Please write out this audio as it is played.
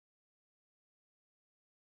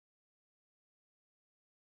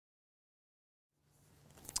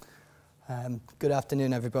Good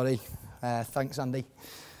afternoon, everybody. Thanks, Andy.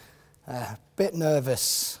 Bit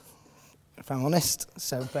nervous, if I'm honest,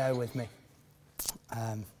 so bear with me.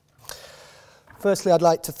 Firstly, I'd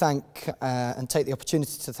like to thank and take the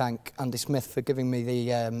opportunity to thank Andy Smith for giving me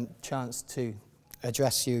the chance to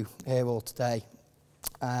address you here all today.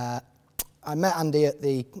 I met Andy at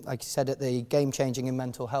like you said, at the Game Changing in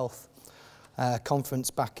Mental Health conference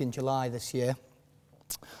back in July this year.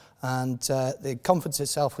 And the conference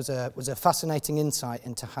itself was a fascinating insight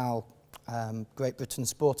into how Great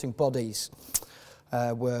Britain's sporting bodies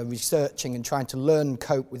were researching and trying to learn and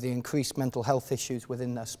cope with the increased mental health issues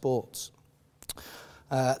within their sports.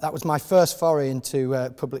 That was my first foray into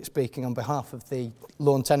public speaking on behalf of the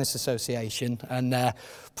Lawn Tennis Association, and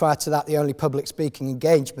prior to that the only public speaking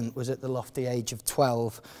engagement was at the lofty age of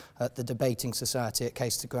 12 at the Debating Society at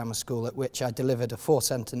Caister Grammar School, at which I delivered a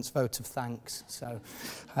 4-sentence vote of thanks, so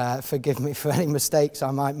forgive me for any mistakes I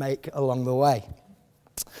might make along the way.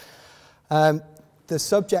 The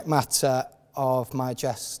subject matter of my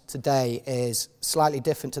address today is slightly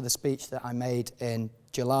different to the speech that I made in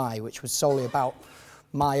July, which was solely about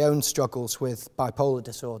my own struggles with bipolar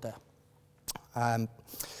disorder.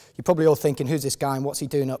 You're probably all thinking, who's this guy and what's he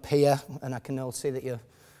doing up here? And I can all see that you're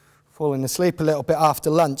falling asleep a little bit after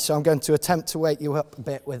lunch, so I'm going to attempt to wake you up a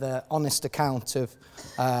bit with an honest account of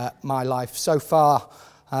my life so far,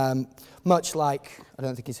 much like, I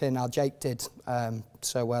don't think he's here now, Jake did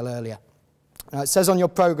so well earlier. Now, it says on your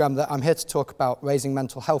programme that I'm here to talk about raising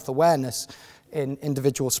mental health awareness in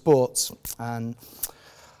individual sports. And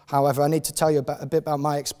however, I need to tell you a bit about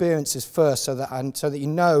my experiences first, so that you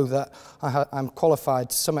know that I'm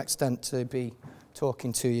qualified to some extent to be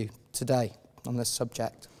talking to you today on this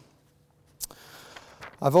subject.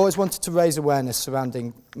 I've always wanted to raise awareness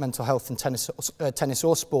surrounding mental health in tennis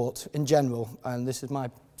or sport in general, and this is my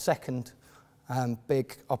second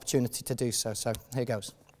big opportunity to do so. So here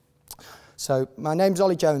goes. So my name's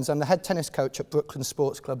Ollie Jones. I'm the head tennis coach at Brooklands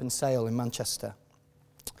Sports Club in Sale in Manchester.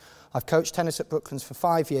 I've coached tennis at Brooklands for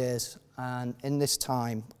 5 years, and in this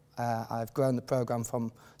time I've grown the programme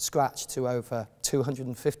from scratch to over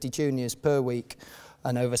 250 juniors per week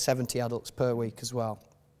and over 70 adults per week as well.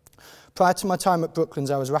 Prior to my time at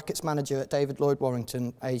Brooklands, I was rackets manager at David Lloyd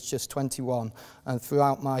Warrington, aged just 21, and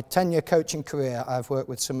throughout my 10-year coaching career I've worked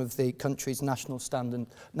with some of the country's national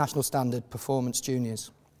standard performance juniors.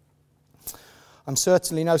 I'm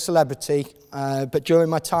certainly no celebrity, but during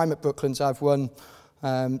my time at Brooklands I've won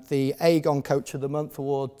the Aegon Coach of the Month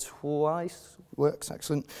Award twice. Works,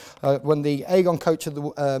 excellent. Won the Aegon Coach of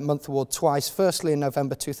the Month Award twice, firstly in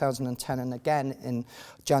November 2010 and again in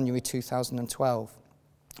January 2012.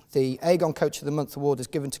 The Aegon Coach of the Month Award is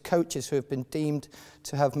given to coaches who have been deemed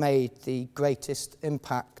to have made the greatest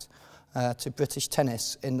impact to British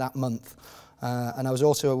tennis in that month. And I was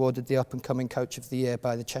also awarded the Up and Coming Coach of the Year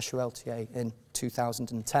by the Cheshire LTA in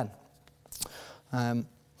 2010.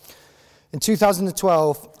 In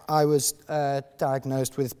 2012, I was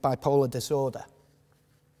diagnosed with bipolar disorder.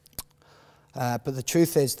 But the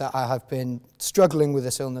truth is that I have been struggling with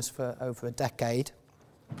this illness for over a decade.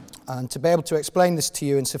 And to be able to explain this to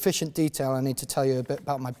you in sufficient detail, I need to tell you a bit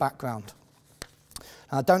about my background.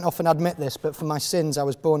 Now, I don't often admit this, but for my sins, I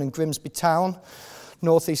was born in Grimsby Town,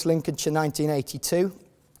 North East Lincolnshire, 1982.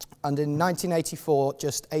 And in 1984,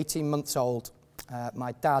 just 18 months old,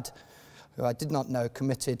 my dad, who I did not know,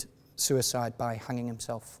 committed suicide by hanging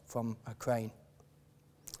himself from a crane.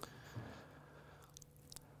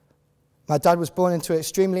 My dad was born into an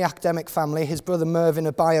extremely academic family, his brother Mervyn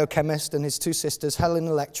a biochemist and his two sisters Helen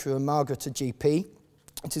a lecturer and Margaret a GP.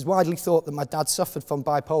 It is widely thought that my dad suffered from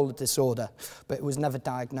bipolar disorder, but it was never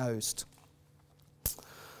diagnosed.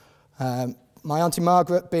 My Auntie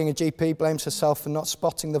Margaret, being a GP, blames herself for not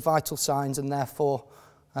spotting the vital signs and therefore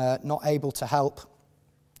not able to help.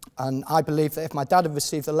 And I believe that if my dad had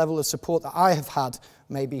received the level of support that I have had,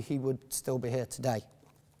 maybe he would still be here today.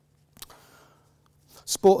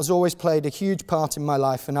 Sport has always played a huge part in my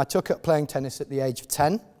life, and I took up playing tennis at the age of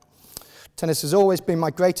 10. Tennis has always been my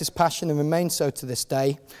greatest passion and remains so to this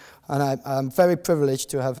day, and I'm very privileged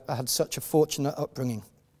to have had such a fortunate upbringing.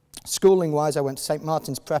 Schooling-wise, I went to St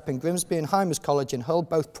Martin's Prep in Grimsby and Hymers College in Hull,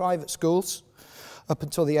 both private schools, up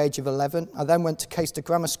until the age of 11. I then went to Caister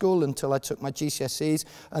Grammar School until I took my GCSEs,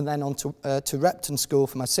 and then on to Repton School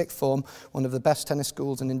for my sixth form, one of the best tennis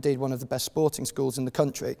schools and indeed one of the best sporting schools in the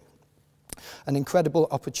country. An incredible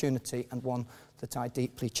opportunity and one that I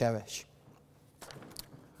deeply cherish.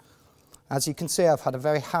 As you can see, I've had a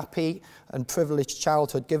very happy and privileged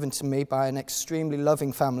childhood given to me by an extremely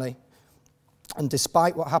loving family. And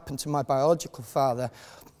despite what happened to my biological father,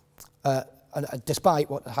 despite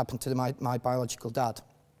what happened to my biological dad,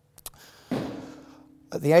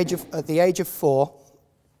 At the age of 4,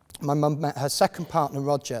 my mum met her second partner,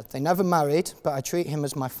 Roger. They never married, but I treat him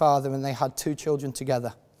as my father, and they had 2 children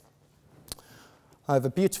together. I have a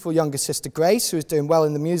beautiful younger sister, Grace, who is doing well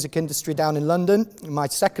in the music industry down in London. My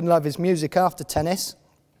second love is music after tennis,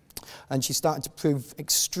 and she started to prove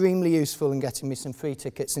extremely useful in getting me some free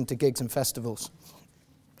tickets into gigs and festivals.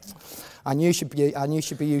 I knew she'd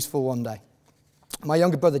be useful one day. My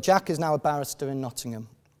younger brother, Jack, is now a barrister in Nottingham.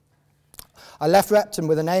 I left Repton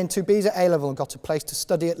with an A and 2 Bs at A-level and got a place to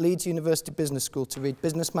study at Leeds University Business School to read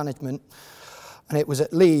business management, and it was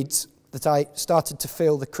at Leeds that I started to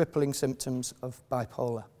feel the crippling symptoms of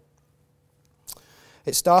bipolar.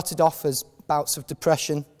 It started off as bouts of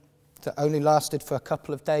depression that only lasted for a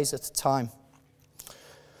couple of days at a time.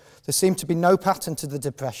 There seemed to be no pattern to the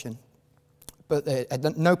depression, but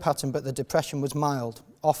the depression was mild,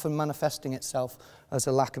 often manifesting itself as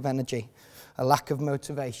a lack of energy, a lack of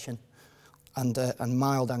motivation, and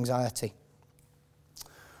mild anxiety.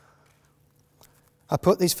 I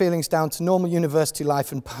put these feelings down to normal university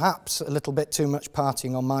life and perhaps a little bit too much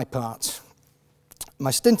partying on my part.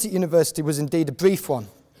 My stint at university was indeed a brief one.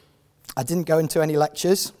 I didn't go into any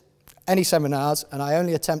lectures, any seminars, and I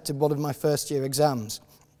only attempted one of my first-year exams.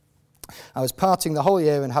 I was partying the whole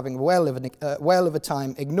year and having a whale of a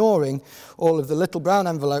time, ignoring all of the little brown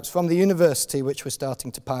envelopes from the university which were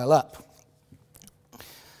starting to pile up.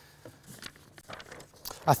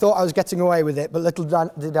 I thought I was getting away with it, but little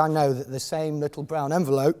did I know that the same little brown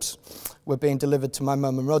envelopes were being delivered to my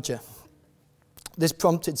mum and Roger. This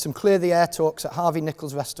prompted some clear the air talks at Harvey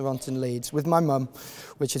Nichols' restaurant in Leeds with my mum,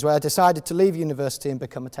 which is where I decided to leave university and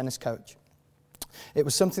become a tennis coach. It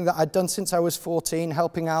was something that I'd done since I was 14,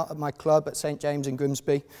 helping out at my club at St James in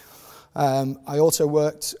Grimsby. I also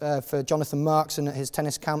worked for Jonathan Markson at his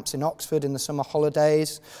tennis camps in Oxford in the summer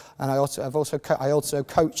holidays, and I also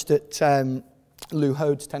coached at Lou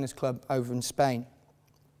Hode's tennis club over in Spain.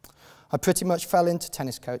 I pretty much fell into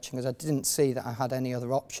tennis coaching as I didn't see that I had any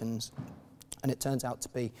other options, and it turns out to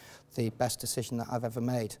be the best decision that I've ever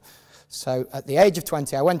made. So at the age of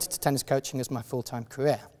 20, I went into tennis coaching as my full-time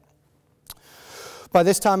career. By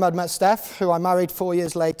this time I'd met Steph, who I married 4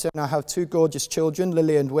 years later, and I have 2 gorgeous children,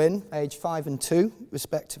 Lily and Wynne, aged 5 and 2,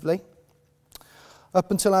 respectively. Up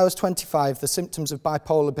until I was 25, the symptoms of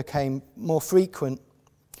bipolar became more frequent,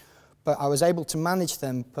 but I was able to manage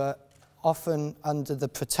them, but often under the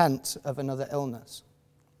pretense of another illness.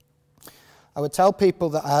 I would tell people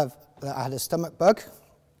that I had a stomach bug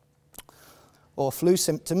or flu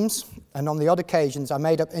symptoms, and on the odd occasions I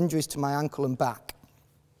made up injuries to my ankle and back.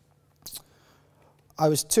 I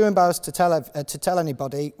was too embarrassed to tell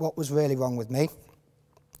anybody what was really wrong with me,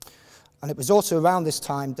 and it was also around this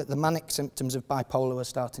time that the manic symptoms of bipolar were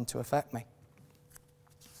starting to affect me.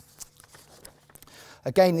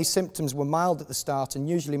 Again, these symptoms were mild at the start and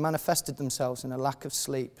usually manifested themselves in a lack of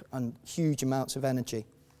sleep and huge amounts of energy.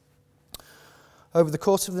 Over the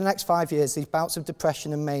course of the next 5 years, these bouts of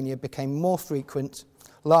depression and mania became more frequent,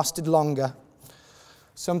 lasted longer,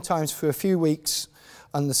 sometimes for a few weeks,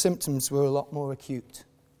 and the symptoms were a lot more acute.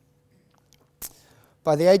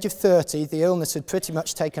 By the age of 30, the illness had pretty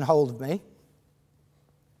much taken hold of me,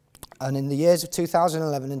 and in the years of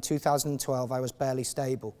 2011 and 2012, I was barely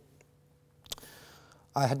stable.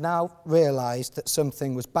 I had now realised that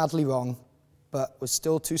something was badly wrong, but was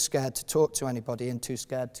still too scared to talk to anybody and too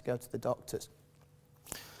scared to go to the doctors.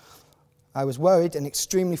 I was worried and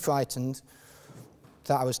extremely frightened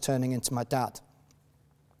that I was turning into my dad.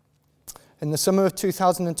 In the summer of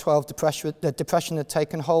 2012, depression had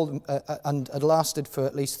taken hold and had lasted for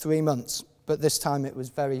at least 3 months, but this time it was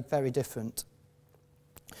very, very different.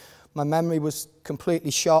 My memory was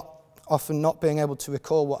completely shot, often not being able to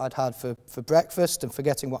recall what I'd had for breakfast and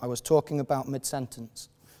forgetting what I was talking about mid-sentence.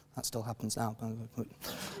 That still happens now.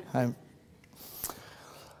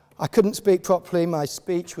 I couldn't speak properly, my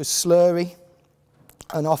speech was slurry,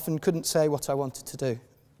 and often couldn't say what I wanted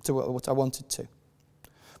to.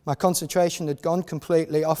 My concentration had gone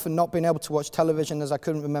completely, often not being able to watch television as I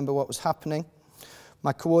couldn't remember what was happening.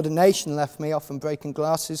 My coordination left me, often breaking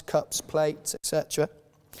glasses, cups, plates, etc.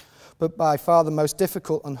 But by far the most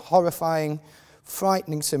difficult and horrifying,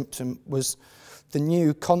 frightening symptom was the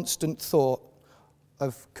new constant thought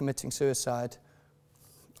of committing suicide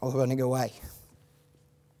or running away.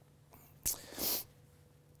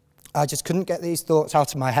 I just couldn't get these thoughts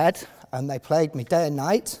out of my head, and they plagued me day and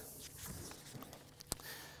night.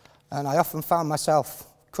 And I often found myself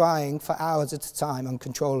crying for hours at a time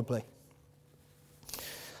uncontrollably.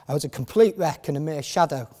 I was a complete wreck and a mere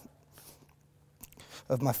shadow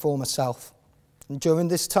of my former self. And during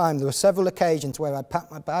this time, there were several occasions where I'd pack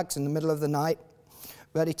my bags in the middle of the night,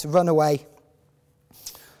 ready to run away,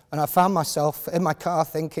 And I found myself in my car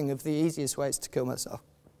thinking of the easiest ways to kill myself.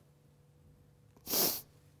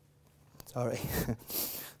 Sorry.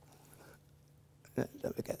 It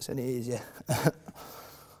never gets any easier.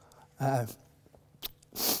 At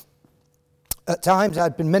times,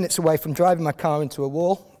 I'd been minutes away from driving my car into a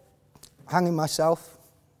wall, hanging myself,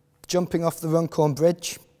 jumping off the Runcorn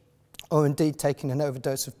Bridge, or indeed taking an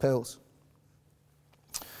overdose of pills.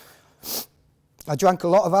 I drank a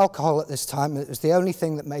lot of alcohol at this time, and it was the only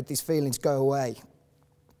thing that made these feelings go away.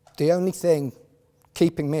 The only thing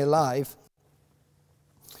keeping me alive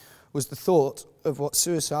was the thought of what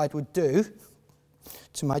suicide would do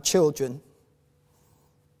to my children,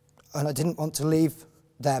 and I didn't want to leave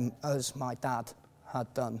them as my dad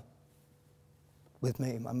had done with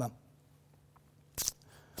me and my mum.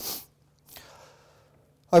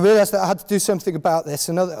 I realised that I had to do something about this,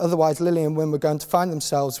 and otherwise Lily and Wynne were going to find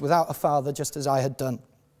themselves without a father, just as I had done.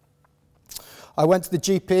 I went to the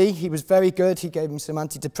GP. He was very good. He gave me some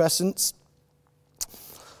antidepressants.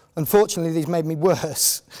 Unfortunately, these made me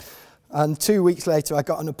worse. And 2 weeks later, I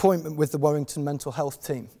got an appointment with the Warrington mental health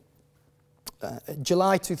team. In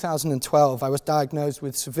July 2012, I was diagnosed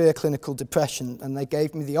with severe clinical depression, and they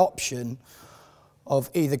gave me the option of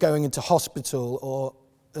either going into hospital or,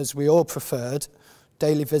 as we all preferred,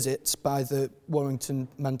 daily visits by the Warrington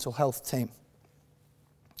mental health team.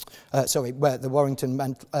 The Warrington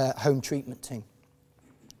home treatment team.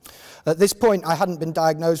 At this point, I hadn't been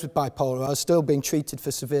diagnosed with bipolar. I was still being treated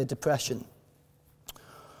for severe depression.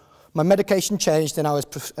 My medication changed, and I was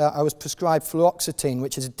prescribed fluoxetine,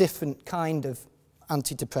 which is a different kind of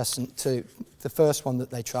antidepressant to the first one that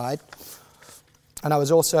they tried. And I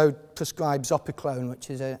was also prescribed zopiclone, which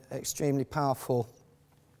is an extremely powerful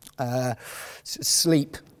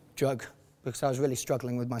sleep drug, because I was really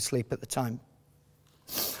struggling with my sleep at the time.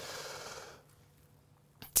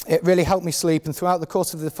 It really helped me sleep, and throughout the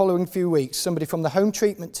course of the following few weeks, somebody from the home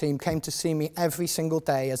treatment team came to see me every single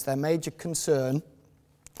day, as their major concern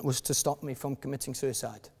was to stop me from committing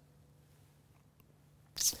suicide.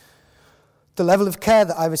 The level of care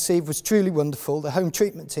that I received was truly wonderful. The home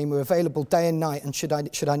treatment team were available day and night, and should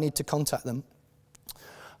I need to contact them.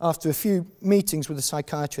 After a few meetings with a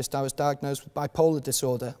psychiatrist, I was diagnosed with bipolar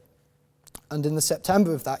disorder. And in the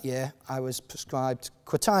September of that year, I was prescribed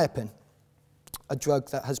quetiapine, a drug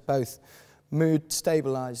that has both mood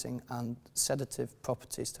stabilizing and sedative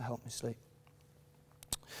properties to help me sleep.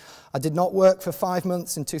 I did not work for 5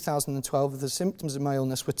 months in 2012 as the symptoms of my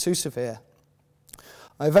illness were too severe.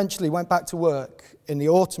 I eventually went back to work in the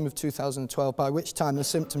autumn of 2012, by which time the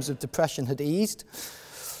symptoms of depression had eased.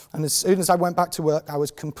 And as soon as I went back to work, I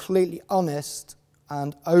was completely honest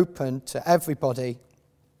and open to everybody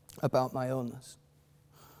about my illness.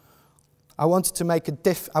 I wanted to make a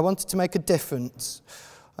difference,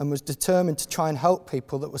 and was determined to try and help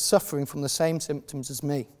people that were suffering from the same symptoms as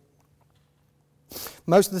me.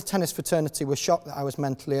 Most of the tennis fraternity were shocked that I was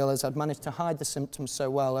mentally ill, as I'd managed to hide the symptoms so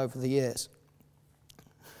well over the years.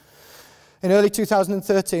 In early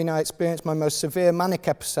 2013, I experienced my most severe manic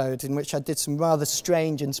episode, in which I did some rather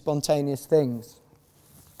strange and spontaneous things.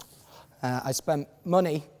 I spent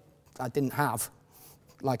money I didn't have,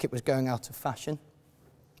 like it was going out of fashion.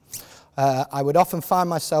 I would often find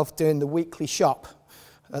myself doing the weekly shop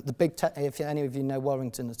at the big, if any of you know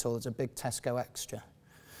Warrington at all, there's a big Tesco Extra.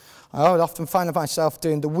 I would often find myself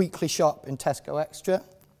doing the weekly shop in Tesco Extra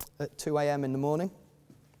at 2 a.m. in the morning.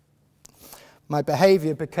 My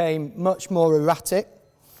behaviour became much more erratic,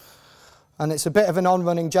 and it's a bit of an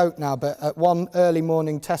on-running joke now, but at one early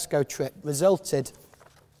morning Tesco trip resulted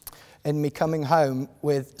in me coming home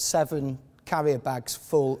with 7 carrier bags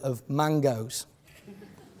full of mangoes.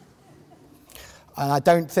 And I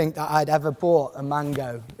don't think that I'd ever bought a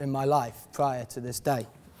mango in my life prior to this day.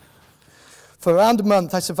 For around a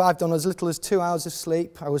month, I survived on as little as 2 hours of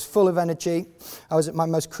sleep. I was full of energy. I was at my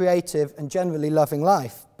most creative and generally loving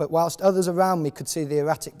life. But whilst others around me could see the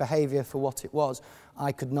erratic behaviour for what it was,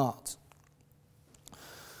 I could not.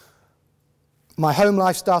 My home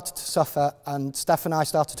life started to suffer, and Steph and I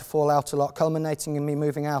started to fall out a lot, culminating in me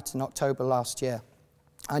moving out in October last year.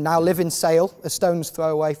 I now live in Sale, a stone's throw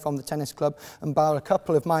away from the tennis club, and bar a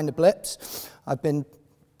couple of minor blips, I've been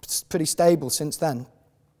pretty stable since then.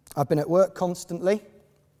 I've been at work constantly,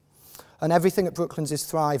 and everything at Brooklands is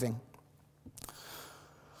thriving.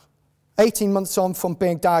 18 months on from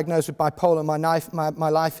being diagnosed with bipolar, my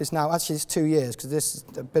life is now, actually it's 2 years, because this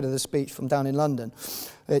is a bit of the speech from down in London.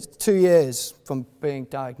 It's 2 years from being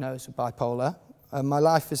diagnosed with bipolar, and my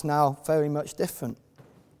life is now very much different.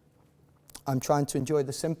 I'm trying to enjoy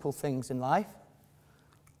the simple things in life,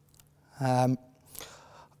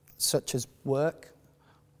 such as work,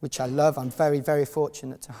 which I love. I'm very, very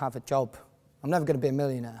fortunate to have a job. I'm never going to be a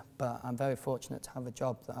millionaire, but I'm very fortunate to have a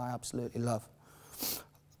job that I absolutely love.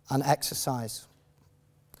 And exercise.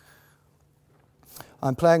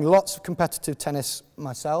 I'm playing lots of competitive tennis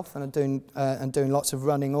myself, and I'm doing lots of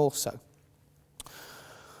running also.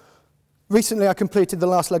 Recently, I completed the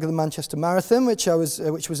last leg of the Manchester Marathon, which was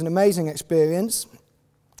an amazing experience.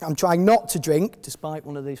 I'm trying not to drink, despite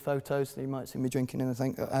one of these photos that you might see me drinking in, I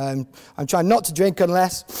think. I'm trying not to drink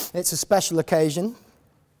unless it's a special occasion.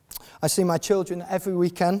 I see my children every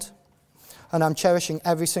weekend, and I'm cherishing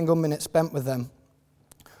every single minute spent with them.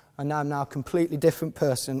 And I'm now a completely different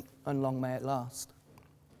person, and long may it last.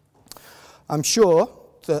 I'm sure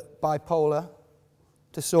that bipolar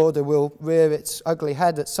disorder will rear its ugly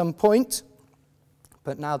head at some point,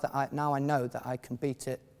 but now I know that I can beat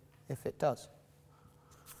it if it does.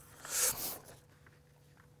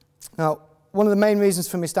 Now, one of the main reasons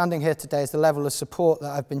for me standing here today is the level of support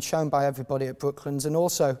that I've been shown by everybody at Brooklands and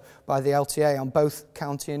also by the LTA on both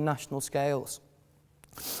county and national scales.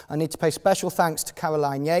 I need to pay special thanks to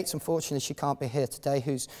Caroline Yates. Unfortunately, she can't be here today,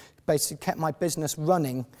 who's basically kept my business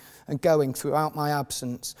running and going throughout my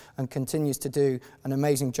absence and continues to do an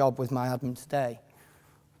amazing job with my admin today.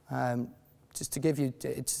 Just to give you,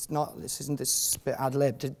 this isn't this bit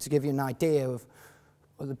ad-lib, to give you an idea of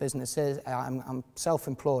what the business is. I'm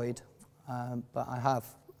self-employed, but I have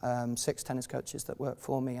 6 tennis coaches that work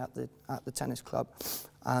for me at the tennis club,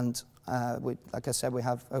 and like I said, we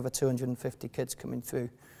have over 250 kids coming through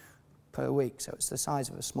per week, so it's the size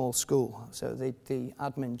of a small school. So the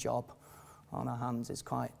admin job on our hands is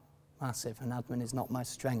quite massive, and admin is not my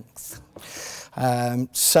strength.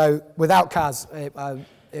 So without Kaz,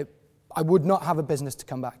 I would not have a business to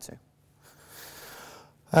come back to.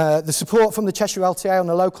 The support from the Cheshire LTA on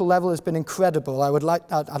the local level has been incredible. I'd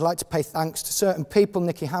like to pay thanks to certain people: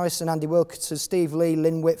 Nikki Harrison, Andy Wilkinson, Steve Lee,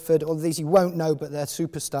 Lynn Whitford. All these you won't know, but they're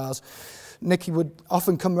superstars. Nikki would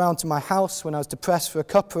often come round to my house when I was depressed for a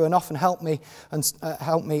cuppa and often help me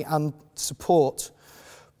and support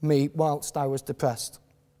me whilst I was depressed.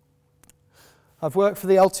 I've worked for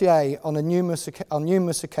the LTA on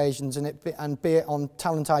numerous occasions, and be it on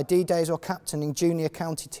Talent ID days or captaining junior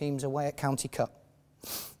county teams away at County Cup.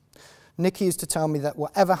 Nikki used to tell me that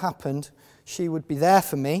whatever happened, she would be there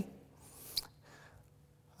for me,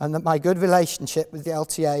 and that my good relationship with the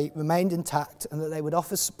LTA remained intact, and that they would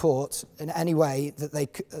offer support in any way that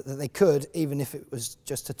they could, even if it was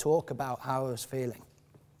just to talk about how I was feeling.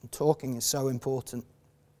 And talking is so important.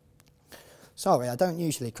 Sorry, I don't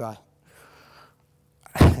usually cry.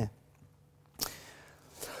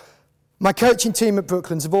 My coaching team at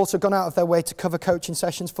Brooklands have also gone out of their way to cover coaching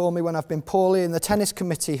sessions for me when I've been poorly, and the tennis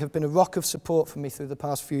committee have been a rock of support for me through the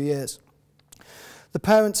past few years. The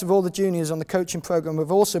parents of all the juniors on the coaching programme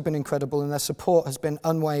have also been incredible, and their support has been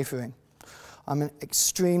unwavering. I'm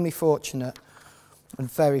extremely fortunate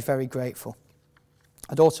and very, very grateful.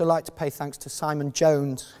 I'd also like to pay thanks to Simon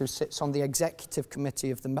Jones, who sits on the executive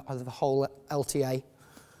committee of the whole LTA.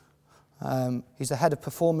 He's the head of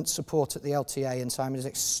performance support at the LTA, and Simon is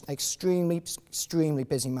an extremely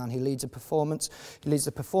busy man. He leads the performance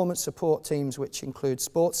support teams, which include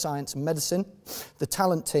sports science and medicine, the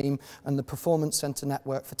talent team, and the performance centre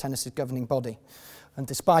network for tennis's governing body. And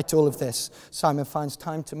despite all of this, Simon finds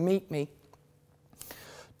time to meet me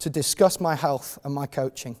to discuss my health and my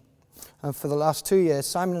coaching. And for the last 2 years,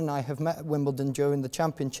 Simon and I have met at Wimbledon during the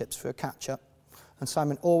championships for a catch-up, and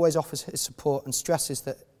Simon always offers his support and stresses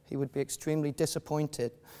that he would be extremely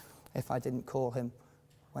disappointed if I didn't call him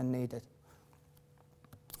when needed.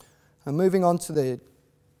 And moving on to this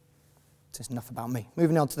is enough about me.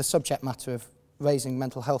 Moving on to the subject matter of raising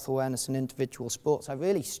mental health awareness in individual sports, I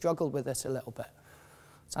really struggled with this a little bit.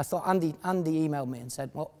 So I thought Andy emailed me and said,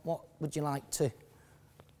 what would you like to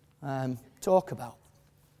talk about?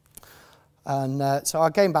 And so I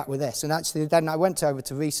came back with this, and actually then I went over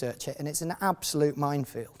to research it, and it's an absolute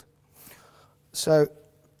minefield. So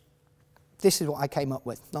this is what I came up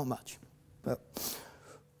with, not much. But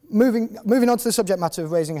moving on to the subject matter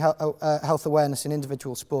of raising health awareness in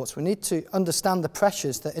individual sports, we need to understand the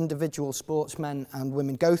pressures that individual sportsmen and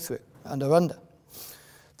women go through and are under.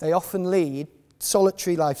 They often lead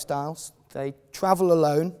solitary lifestyles, they travel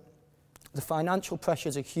alone, the financial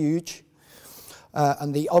pressures are huge,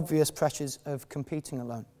 and the obvious pressures of competing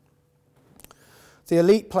alone. The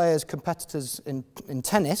elite players, competitors in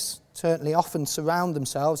tennis, certainly often surround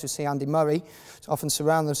themselves, you see Andy Murray, often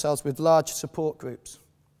surround themselves with large support groups.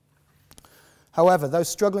 However, those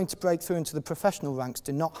struggling to break through into the professional ranks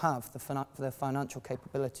do not have the financial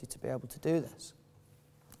capability to be able to do this.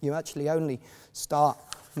 You actually only start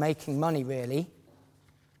making money, really,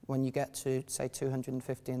 when you get to, say,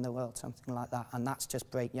 250 in the world, something like that, and that's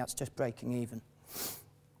just breaking even.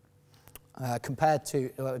 Compared to,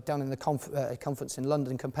 down in the conference in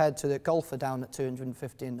London, compared to the golfer down at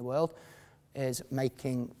 250 in the world, is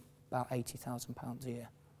making about £80,000 a year.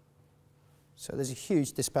 So there's a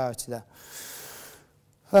huge disparity there.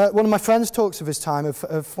 One of my friends talks of his time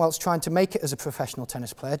of whilst trying to make it as a professional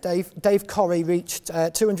tennis player. Dave Corrie reached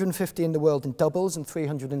 250 in the world in doubles and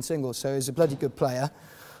 300 in singles, so he's a bloody good player.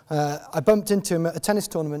 I bumped into him at a tennis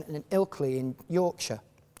tournament in Ilkley in Yorkshire,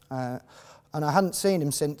 and I hadn't seen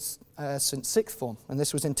him since sixth form, and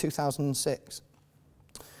this was in 2006.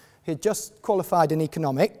 He had just qualified in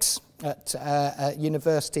economics at a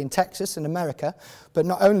university in Texas in America, but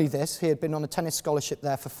not only this, he had been on a tennis scholarship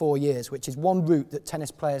there for 4 years, which is one route that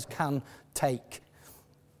tennis players can take.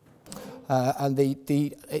 And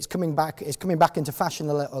it's coming back into fashion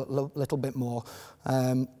a little bit more,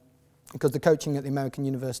 because the coaching at the American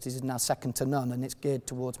universities is now second to none, and it's geared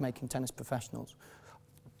towards making tennis professionals.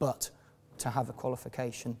 But to have a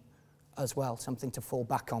qualification as well, something to fall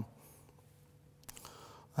back on.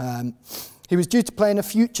 He was due to play in a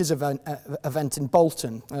Futures event in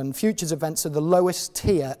Bolton, and Futures events are the lowest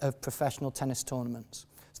tier of professional tennis tournaments.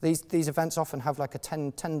 So these events often have like a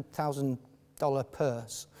 $10,000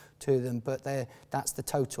 purse to them, but that's the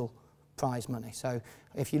total prize money. So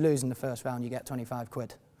if you lose in the first round, you get 25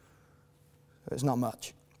 quid. It's not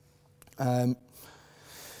much.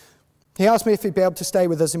 He asked me if he'd be able to stay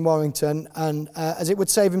with us in Warrington, and as it would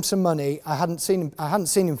save him some money, I hadn't seen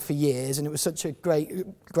him for years, and it was such a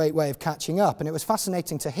great way of catching up. And it was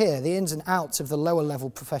fascinating to hear the ins and outs of the lower level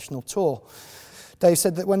professional tour. Dave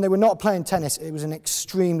said that when they were not playing tennis, it was an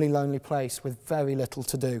extremely lonely place with very little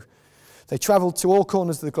to do. They travelled to all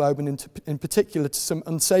corners of the globe, and in particular to some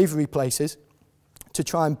unsavoury places, to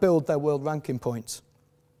try and build their world ranking points.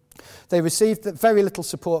 They received very little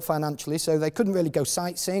support financially, so they couldn't really go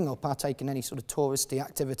sightseeing or partake in any sort of touristy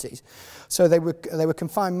activities. So they were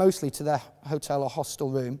confined mostly to their hotel or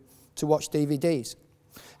hostel room to watch DVDs.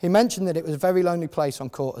 He mentioned that it was a very lonely place on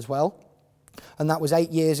court as well, and that was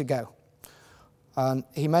 8 years ago. And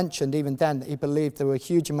he mentioned even then that he believed there were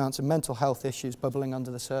huge amounts of mental health issues bubbling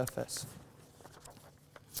under the surface.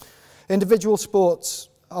 Individual sports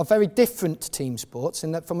are very different to team sports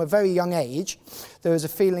in that from a very young age, there is a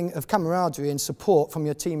feeling of camaraderie and support from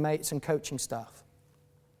your teammates and coaching staff.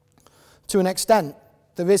 To an extent,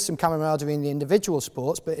 there is some camaraderie in the individual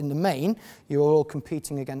sports, but in the main, you are all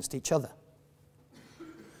competing against each other.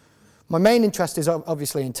 My main interest is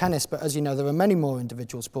obviously in tennis, but as you know, there are many more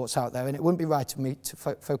individual sports out there, and it wouldn't be right of me to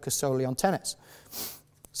focus solely on tennis.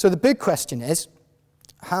 So the big question is,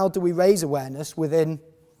 how do we raise awareness within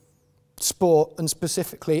sport, and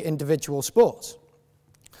specifically individual sports?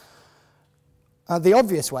 The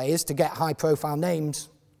obvious way is to get high-profile names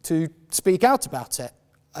to speak out about it,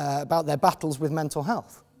 about their battles with mental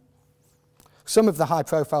health. Some of the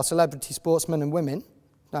high-profile celebrity sportsmen and women,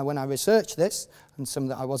 now when I researched this, and some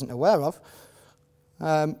that I wasn't aware of,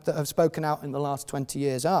 that have spoken out in the last 20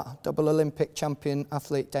 years are double Olympic champion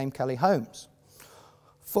athlete Dame Kelly Holmes,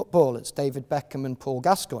 footballers David Beckham and Paul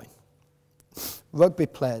Gascoigne, rugby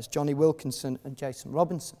players Johnny Wilkinson and Jason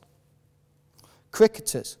Robinson,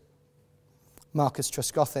 cricketers Marcus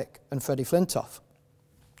Trescothick and Freddie Flintoff,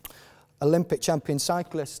 Olympic champion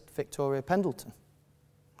cyclist Victoria Pendleton,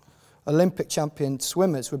 Olympic champion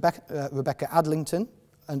swimmers Rebecca Adlington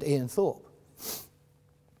and Ian Thorpe,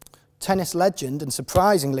 tennis legend, and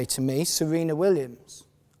surprisingly to me, Serena Williams.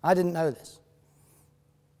 I didn't know this,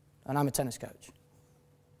 and I'm a tennis coach.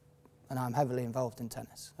 And I'm heavily involved in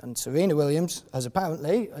tennis. And Serena Williams has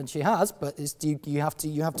apparently, and she has, but you have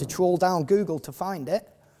to trawl down Google to find it,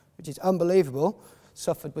 which is unbelievable,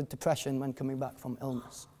 suffered with depression when coming back from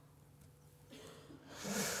illness.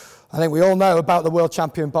 I think we all know about the world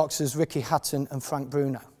champion boxers Ricky Hatton and Frank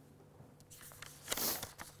Bruno.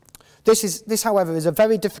 This, however, is a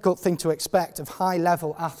very difficult thing to expect of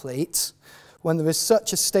high-level athletes when there is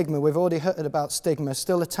such a stigma. We've already heard about stigma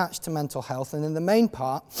still attached to mental health, and in the main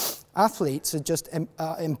part, athletes are just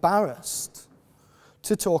embarrassed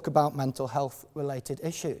to talk about mental health-related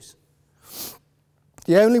issues.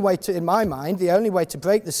 The only way to, in my mind, the only way to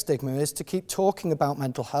break the stigma is to keep talking about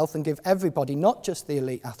mental health and give everybody, not just the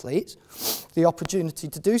elite athletes, the opportunity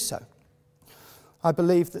to do so. I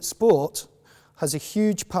believe that sport has a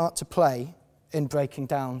huge part to play in breaking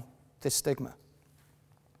down this stigma.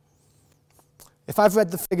 If I've read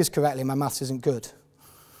the figures correctly, my maths isn't good.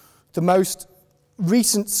 The most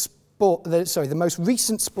recent Sport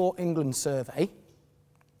England survey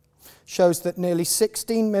shows that nearly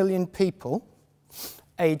 16 million people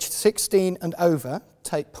aged 16 and over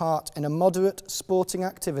take part in a moderate sporting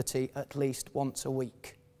activity at least once a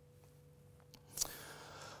week.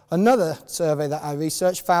 Another survey that I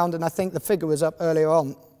researched found, and I think the figure was up earlier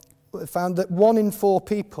on, found that 1 in 4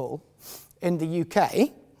 people in the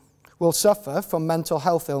UK will suffer from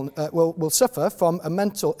will suffer from a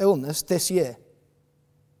mental illness this year.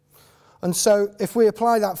 And so if we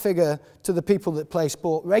apply that figure to the people that play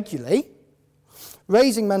sport regularly,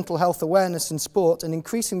 raising mental health awareness in sport and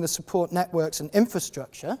increasing the support networks and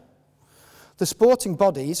infrastructure, the sporting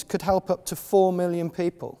bodies could help up to 4 million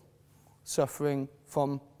people suffering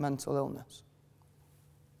from mental illness.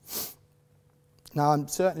 Now, I'm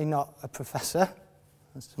certainly not a professor,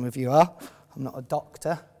 as some of you are. I'm not a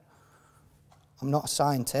doctor. I'm not a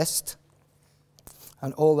scientist.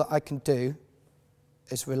 And all that I can do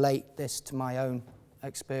is relate this to my own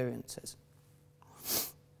experiences.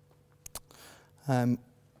 I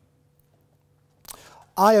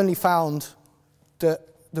only found that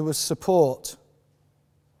there was support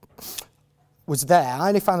was there. I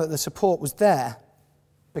only found that the support was there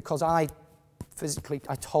because I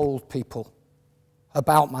told people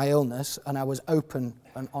about my illness and I was open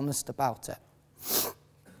and honest about it.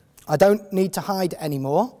 I don't need to hide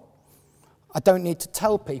anymore. I don't need to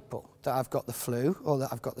tell people that I've got the flu or that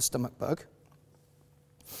I've got the stomach bug.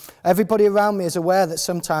 Everybody around me is aware that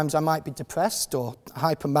sometimes I might be depressed or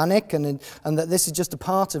hypomanic and that this is just a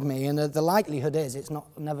part of me, and the likelihood is it's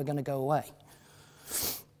never going to go away.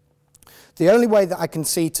 The only way that I can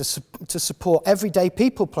see to support everyday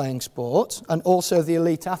people playing sport, and also the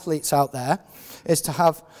elite athletes out there, is to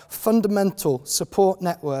have fundamental support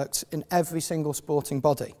networks in every single sporting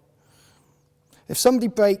body. If somebody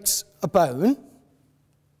breaks a bone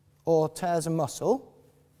or tears a muscle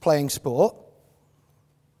playing sport,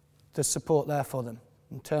 there's support there for them.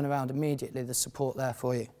 And turn around immediately, there's support there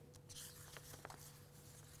for you.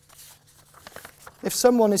 If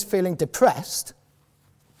someone is feeling depressed,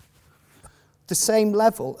 the same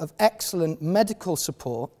level of excellent medical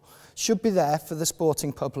support should be there for the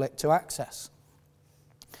sporting public to access.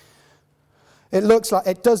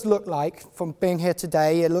 It does look like, from being here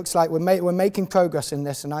today, it looks like we're making progress in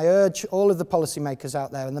this, and I urge all of the policymakers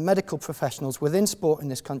out there and the medical professionals within sport in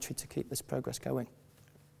this country to keep this progress going.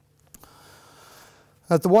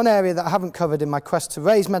 The one area that I haven't covered in my quest to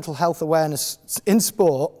raise mental health awareness in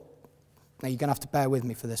sport, now you're going to have to bear with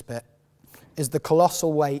me for this bit, is the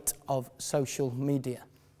colossal weight of social media.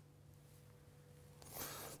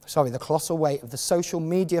 The colossal weight of the social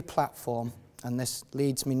media platform, and this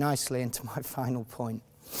leads me nicely into my final point.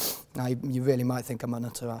 Now, you really might think I'm a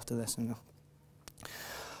nutter after this.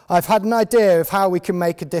 I've had an idea of how we can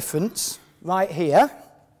make a difference right here,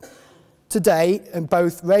 today, in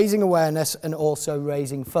both raising awareness and also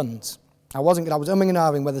raising funds. I was umming and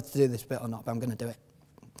ahhing whether to do this bit or not, but I'm going to do it.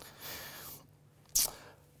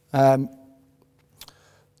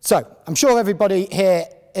 So, I'm sure everybody here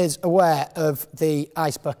is aware of the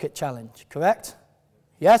Ice Bucket Challenge, correct?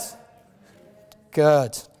 Yes?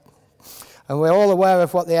 Good. And we're all aware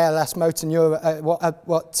of what the ALS motor neuron,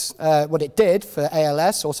 what it did for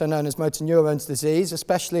ALS, also known as motor neurones disease,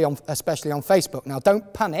 especially on Facebook. Now,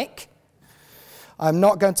 don't panic. I'm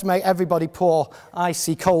not going to make everybody pour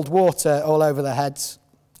icy cold water all over their heads,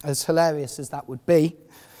 as hilarious as that would be.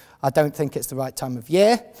 I don't think it's the right time of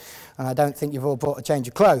year, and I don't think you've all bought a change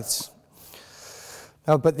of clothes.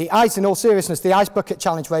 No, but in all seriousness, the Ice Bucket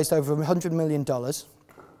Challenge raised over $100 million.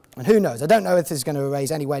 And who knows, I don't know if this is going to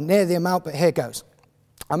raise anywhere near the amount, but here goes.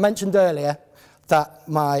 I mentioned earlier that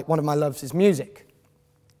one of my loves is music.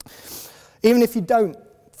 Even if you don't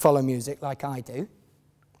follow music like I do,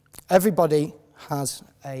 everybody has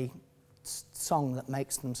a song that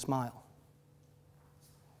makes them smile.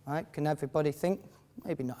 Right? Can everybody think?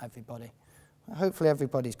 Maybe not everybody. Hopefully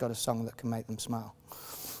everybody's got a song that can make them smile.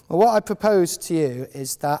 Well, what I propose to you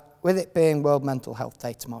is that, with it being World Mental Health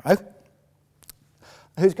Day tomorrow,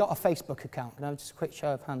 who's got a Facebook account? Can I have just a quick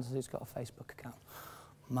show of hands who's got a Facebook account?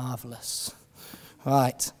 Marvellous.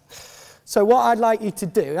 Right. So what I'd like you to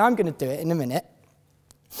do, I'm going to do it in a minute.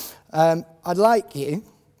 I'd like you,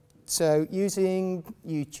 so using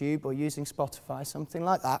YouTube or using Spotify, something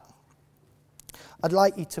like that, I'd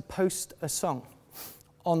like you to post a song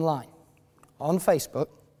online, on Facebook,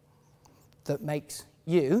 that makes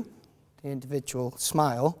you, the individual,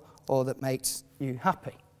 smile, or that makes you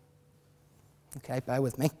happy. Okay, bear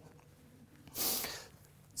with me.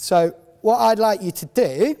 So what I'd like you to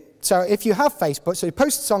do, so if you have Facebook, so you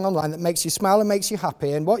post a song online that makes you smile and makes you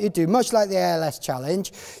happy, and what you do, much like the ALS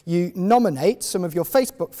challenge, you nominate some of your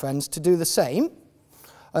Facebook friends to do the same,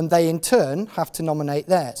 and they in turn have to nominate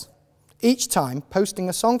theirs. Each time posting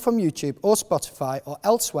a song from YouTube or Spotify or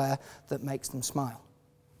elsewhere that makes them smile.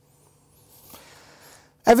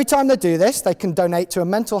 Every time they do this, they can donate to a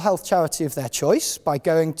mental health charity of their choice by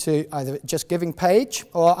going to either Just Giving page,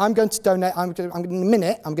 or I'm going to donate, in a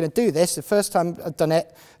minute, I'm going to do this. The first time I've done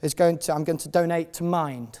it is I'm going to donate to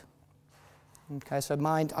Mind. Okay, so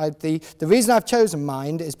Mind, the reason I've chosen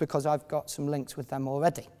Mind is because I've got some links with them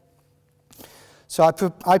already. So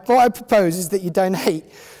what I propose is that you donate,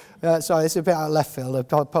 sorry, it's a bit out of left field, I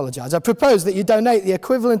apologise. I propose that you donate the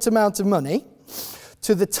equivalent amount of money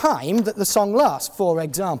to the time that the song lasts. For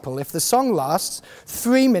example, if the song lasts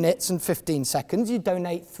 3 minutes and 15 seconds, you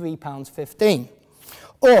donate £3.15.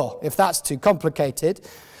 Or, if that's too complicated,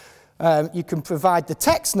 you can provide the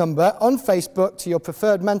text number on Facebook to your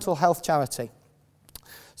preferred mental health charity.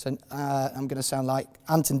 So I'm going to sound like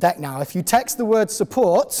Ant and Dec now. If you text the word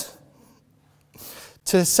support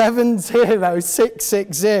to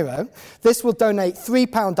 70660, this will donate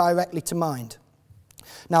 £3 directly to Mind.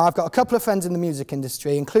 Now, I've got a couple of friends in the music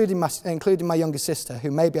industry, including my younger sister,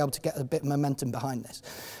 who may be able to get a bit of momentum behind this.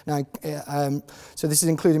 Now, so this is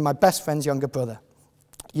including my best friend's younger brother.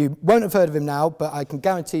 You won't have heard of him now, but I can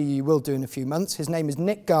guarantee you will do in a few months. His name is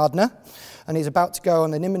Nick Gardner, and he's about to go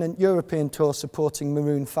on an imminent European tour supporting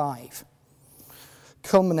Maroon 5,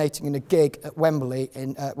 culminating in a gig at Wembley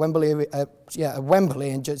in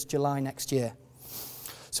just July next year.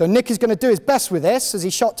 So Nick is going to do his best with this, as he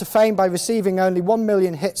shot to fame by receiving only 1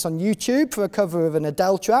 million hits on YouTube for a cover of an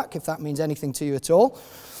Adele track, if that means anything to you at all.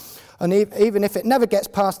 And even if it never gets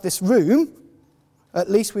past this room, at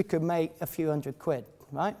least we could make a few £100,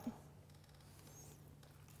 right?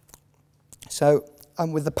 So,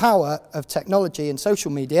 with the power of technology and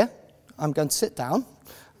social media, I'm going to sit down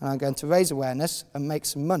and I'm going to raise awareness and make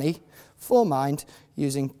some money for Mind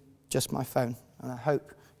using just my phone. And I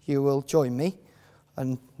hope you will join me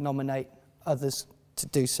and nominate others to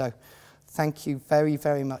do so. Thank you very,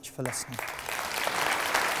 very much for listening.